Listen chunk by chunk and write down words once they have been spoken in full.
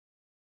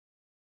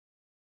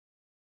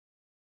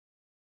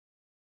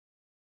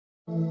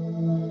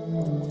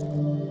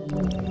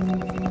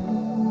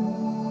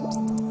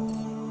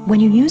When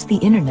you use the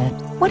internet,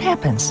 what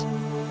happens?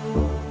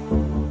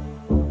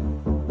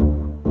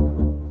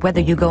 Whether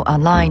you go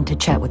online to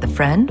chat with a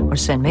friend, or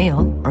send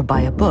mail, or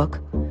buy a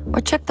book,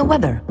 or check the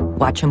weather,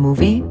 watch a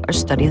movie, or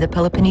study the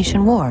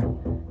Peloponnesian War,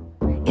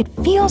 it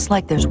feels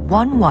like there's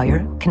one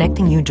wire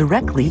connecting you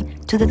directly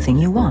to the thing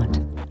you want.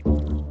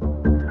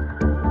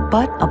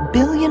 But a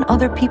billion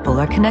other people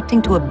are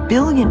connecting to a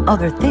billion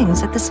other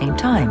things at the same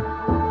time.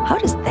 How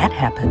does that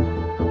happen?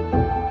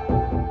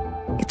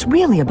 It's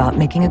really about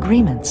making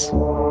agreements.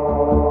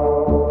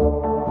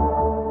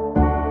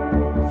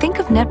 Think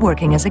of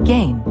networking as a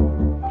game.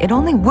 It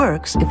only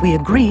works if we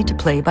agree to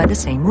play by the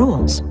same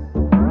rules.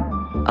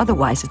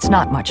 Otherwise, it's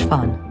not much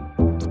fun.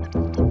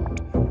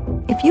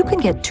 If you can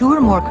get 2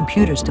 or more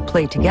computers to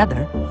play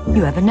together,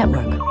 you have a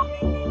network.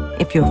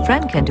 If your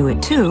friend can do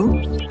it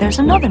too, there's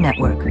another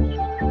network.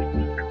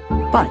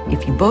 But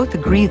if you both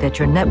agree that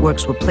your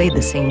networks will play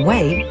the same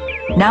way,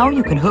 now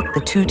you can hook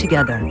the 2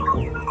 together.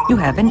 You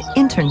have an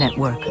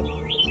internetwork.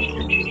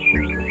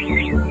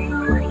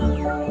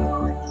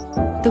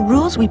 The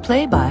rules we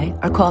play by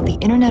are called the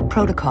Internet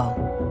Protocol.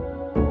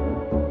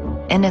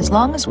 And as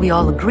long as we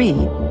all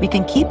agree, we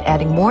can keep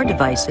adding more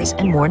devices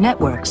and more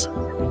networks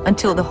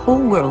until the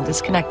whole world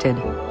is connected.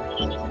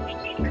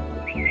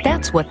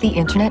 That's what the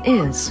Internet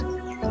is,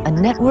 a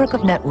network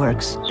of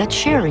networks that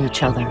share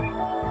each other.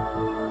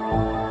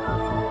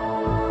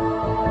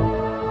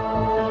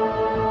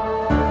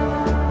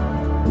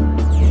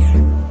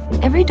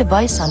 Every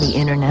device on the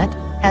Internet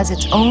has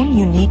its own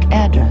unique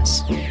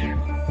address.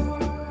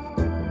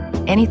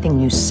 Anything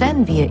you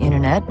send via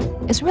Internet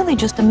is really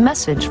just a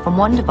message from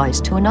one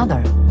device to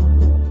another.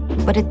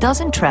 But it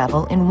doesn't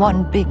travel in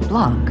one big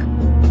block.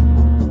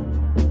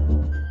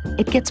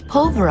 It gets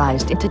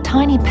pulverized into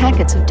tiny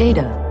packets of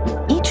data,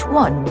 each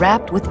one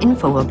wrapped with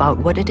info about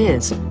what it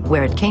is,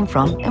 where it came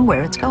from, and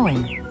where it's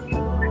going.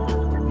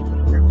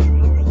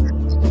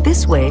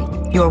 This way,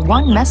 your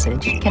one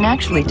message can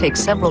actually take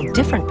several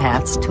different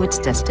paths to its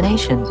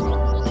destination.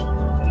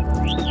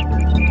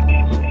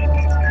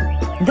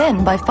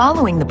 Then, by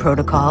following the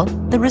protocol,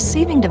 the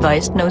receiving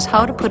device knows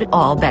how to put it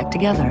all back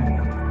together.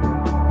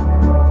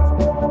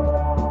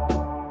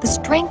 The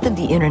strength of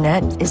the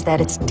Internet is that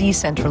it's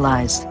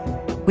decentralized.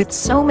 With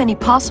so many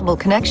possible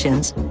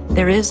connections,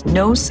 there is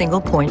no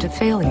single point of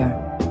failure.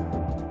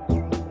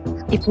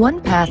 If one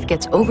path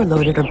gets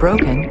overloaded or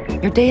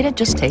broken, your data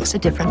just takes a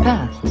different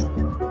path.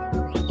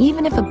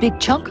 Even if a big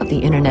chunk of the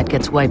Internet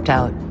gets wiped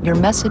out, your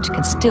message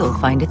can still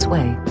find its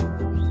way.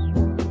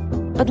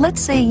 But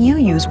let's say you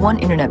use one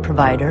internet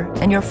provider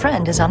and your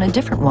friend is on a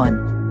different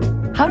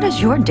one. How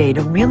does your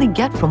data really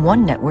get from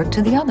one network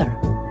to the other?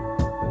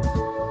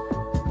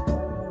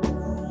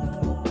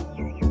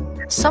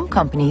 Some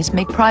companies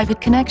make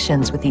private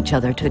connections with each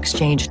other to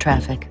exchange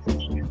traffic.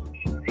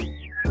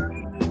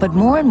 But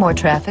more and more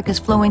traffic is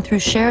flowing through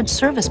shared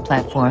service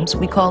platforms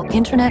we call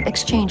Internet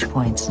Exchange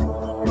Points.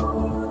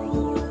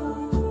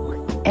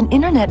 An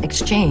Internet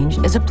exchange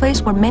is a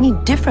place where many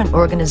different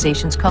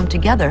organizations come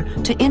together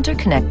to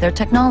interconnect their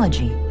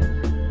technology.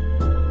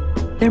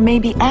 There may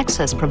be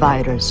access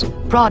providers,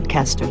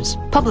 broadcasters,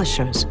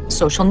 publishers,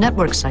 social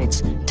network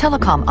sites,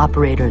 telecom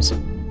operators.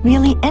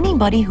 Really,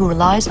 anybody who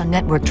relies on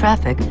network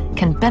traffic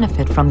can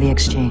benefit from the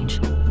exchange.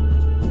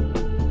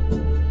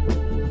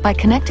 By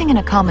connecting in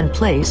a common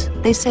place,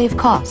 they save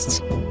costs,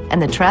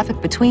 and the traffic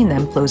between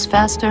them flows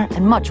faster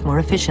and much more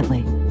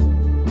efficiently.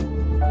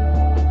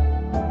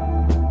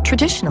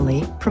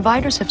 Traditionally,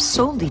 providers have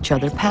sold each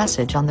other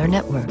passage on their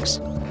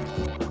networks.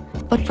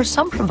 But for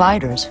some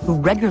providers who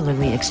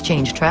regularly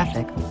exchange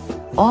traffic,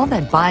 all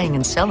that buying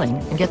and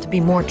selling can get to be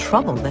more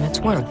trouble than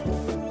it's worth.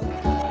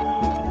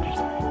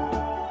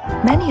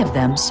 Many of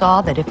them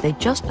saw that if they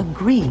just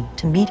agree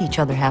to meet each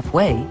other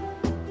halfway,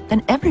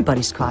 then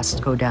everybody's costs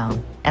go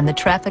down and the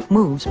traffic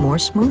moves more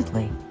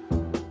smoothly.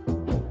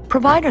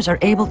 Providers are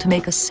able to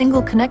make a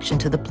single connection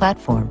to the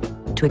platform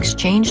to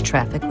exchange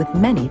traffic with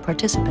many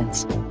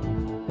participants.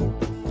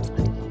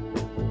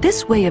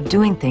 This way of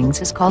doing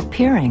things is called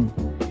peering,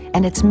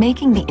 and it's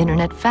making the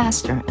Internet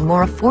faster and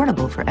more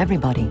affordable for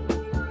everybody.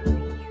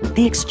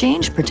 The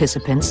exchange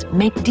participants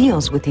make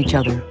deals with each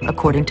other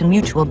according to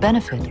mutual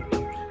benefit,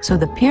 so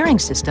the peering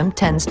system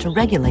tends to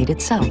regulate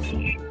itself.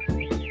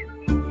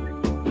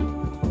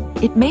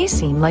 It may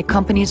seem like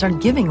companies are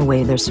giving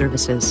away their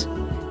services,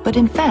 but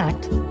in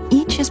fact,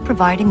 each is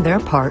providing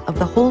their part of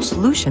the whole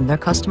solution their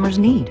customers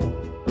need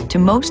to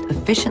most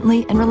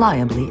efficiently and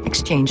reliably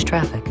exchange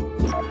traffic.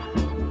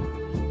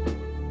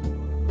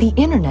 The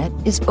Internet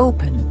is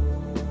open,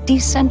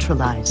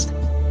 decentralized,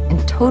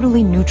 and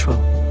totally neutral.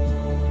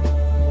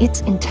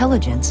 Its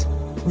intelligence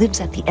lives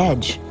at the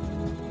edge,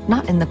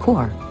 not in the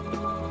core.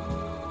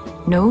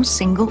 No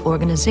single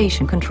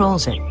organization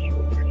controls it,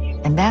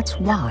 and that's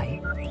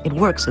why it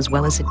works as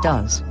well as it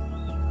does.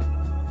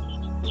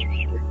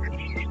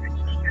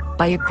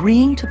 By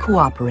agreeing to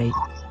cooperate,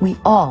 we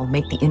all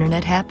make the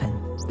Internet happen.